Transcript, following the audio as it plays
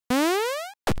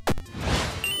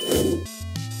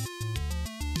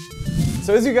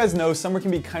So as you guys know, summer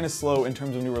can be kind of slow in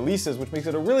terms of new releases, which makes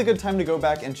it a really good time to go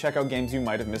back and check out games you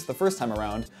might have missed the first time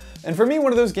around. And for me,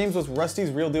 one of those games was Rusty's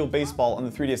Real Deal Baseball on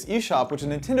the 3DS eShop, which is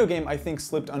a Nintendo game I think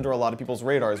slipped under a lot of people's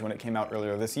radars when it came out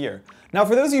earlier this year. Now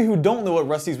for those of you who don't know what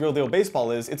Rusty's Real Deal Baseball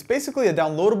is, it's basically a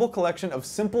downloadable collection of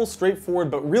simple,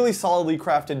 straightforward, but really solidly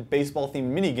crafted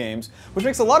baseball-themed minigames, which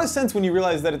makes a lot of sense when you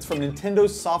realize that it's from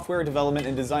Nintendo's software development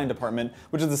and design department,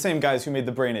 which is the same guys who made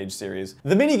the Brain Age series.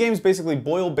 The minigames basically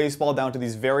boil baseball down to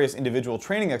these various individual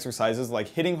training exercises like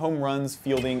hitting home runs,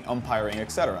 fielding, umpiring,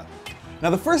 etc. Now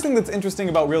the first thing that's interesting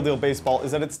about Real Deal Baseball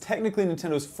is that it's technically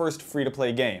Nintendo's first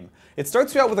free-to-play game. It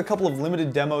starts you out with a couple of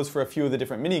limited demos for a few of the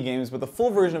different minigames, but the full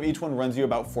version of each one runs you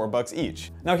about $4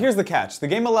 each. Now here's the catch. The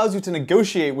game allows you to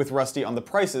negotiate with Rusty on the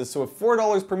prices, so if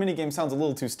 $4 per minigame sounds a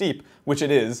little too steep, which it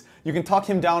is, you can talk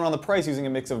him down on the price using a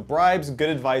mix of bribes, good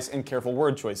advice, and careful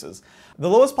word choices. The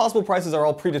lowest possible prices are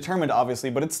all predetermined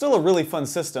obviously, but it's still a really fun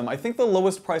system. I think the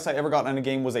lowest price I ever got on a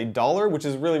game was $1, which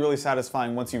is really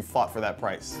satisfying once you've fought for that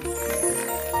price.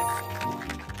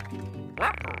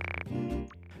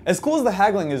 As cool as the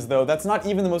haggling is though, that's not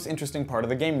even the most interesting part of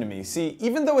the game to me. See,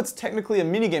 even though it's technically a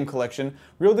minigame collection,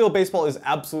 Real Deal Baseball is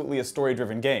absolutely a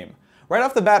story-driven game. Right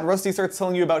off the bat, Rusty starts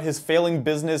telling you about his failing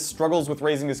business, struggles with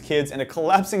raising his kids, and a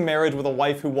collapsing marriage with a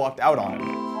wife who walked out on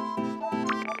him.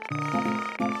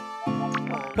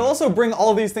 He'll also bring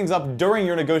all these things up during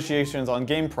your negotiations on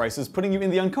game prices, putting you in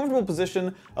the uncomfortable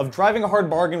position of driving a hard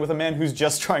bargain with a man who's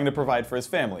just trying to provide for his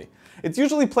family. It's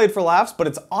usually played for laughs, but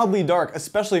it's oddly dark,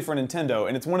 especially for Nintendo,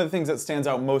 and it's one of the things that stands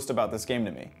out most about this game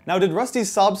to me. Now, did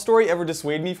Rusty's sob story ever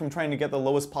dissuade me from trying to get the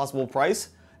lowest possible price?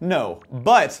 No,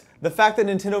 but the fact that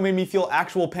Nintendo made me feel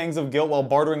actual pangs of guilt while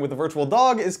bartering with a virtual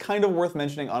dog is kind of worth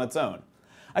mentioning on its own.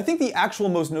 I think the actual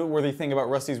most noteworthy thing about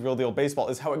Rusty's Real Deal Baseball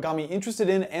is how it got me interested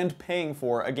in and paying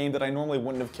for a game that I normally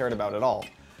wouldn't have cared about at all.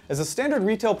 As a standard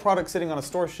retail product sitting on a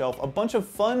store shelf, a bunch of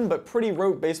fun but pretty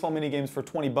rote baseball minigames for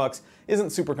 $20 isn't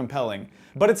super compelling.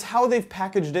 But it's how they've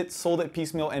packaged it, sold it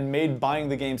piecemeal, and made buying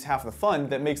the games half the fun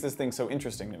that makes this thing so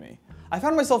interesting to me. I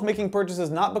found myself making purchases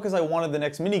not because I wanted the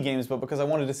next minigames, but because I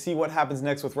wanted to see what happens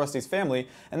next with Rusty's family,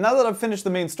 and now that I've finished the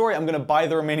main story, I'm gonna buy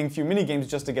the remaining few minigames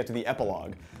just to get to the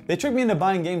epilogue. They tricked me into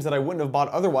buying games that I wouldn't have bought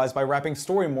otherwise by wrapping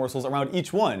story morsels around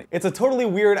each one. It's a totally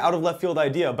weird, out of left field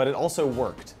idea, but it also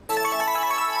worked.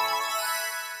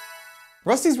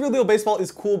 Rusty's Real Deal Baseball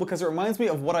is cool because it reminds me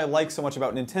of what I like so much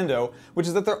about Nintendo, which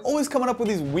is that they're always coming up with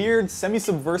these weird,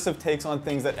 semi-subversive takes on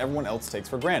things that everyone else takes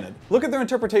for granted. Look at their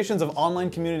interpretations of online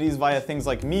communities via things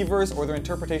like Miiverse, or their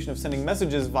interpretation of sending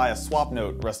messages via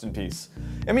Swapnote, rest in peace.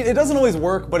 I mean, it doesn't always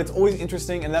work, but it's always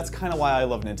interesting, and that's kind of why I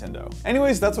love Nintendo.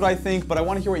 Anyways, that's what I think, but I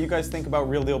want to hear what you guys think about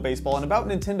Real Deal Baseball and about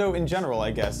Nintendo in general,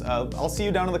 I guess. I'll see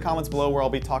you down in the comments below where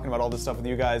I'll be talking about all this stuff with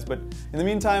you guys, but in the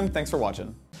meantime, thanks for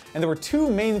watching. And there were two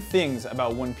main things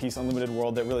about One Piece Unlimited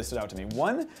World that really stood out to me.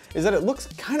 One is that it looks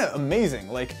kind of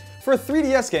amazing. Like, for a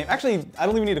 3DS game, actually, I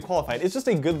don't even need to qualify it. It's just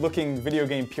a good-looking video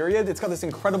game, period. It's got this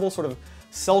incredible sort of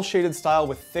cel-shaded style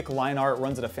with thick line art,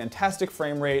 runs at a fantastic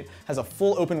frame rate, has a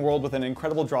full open world with an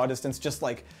incredible draw distance, just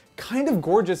like kind of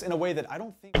gorgeous in a way that I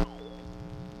don't think...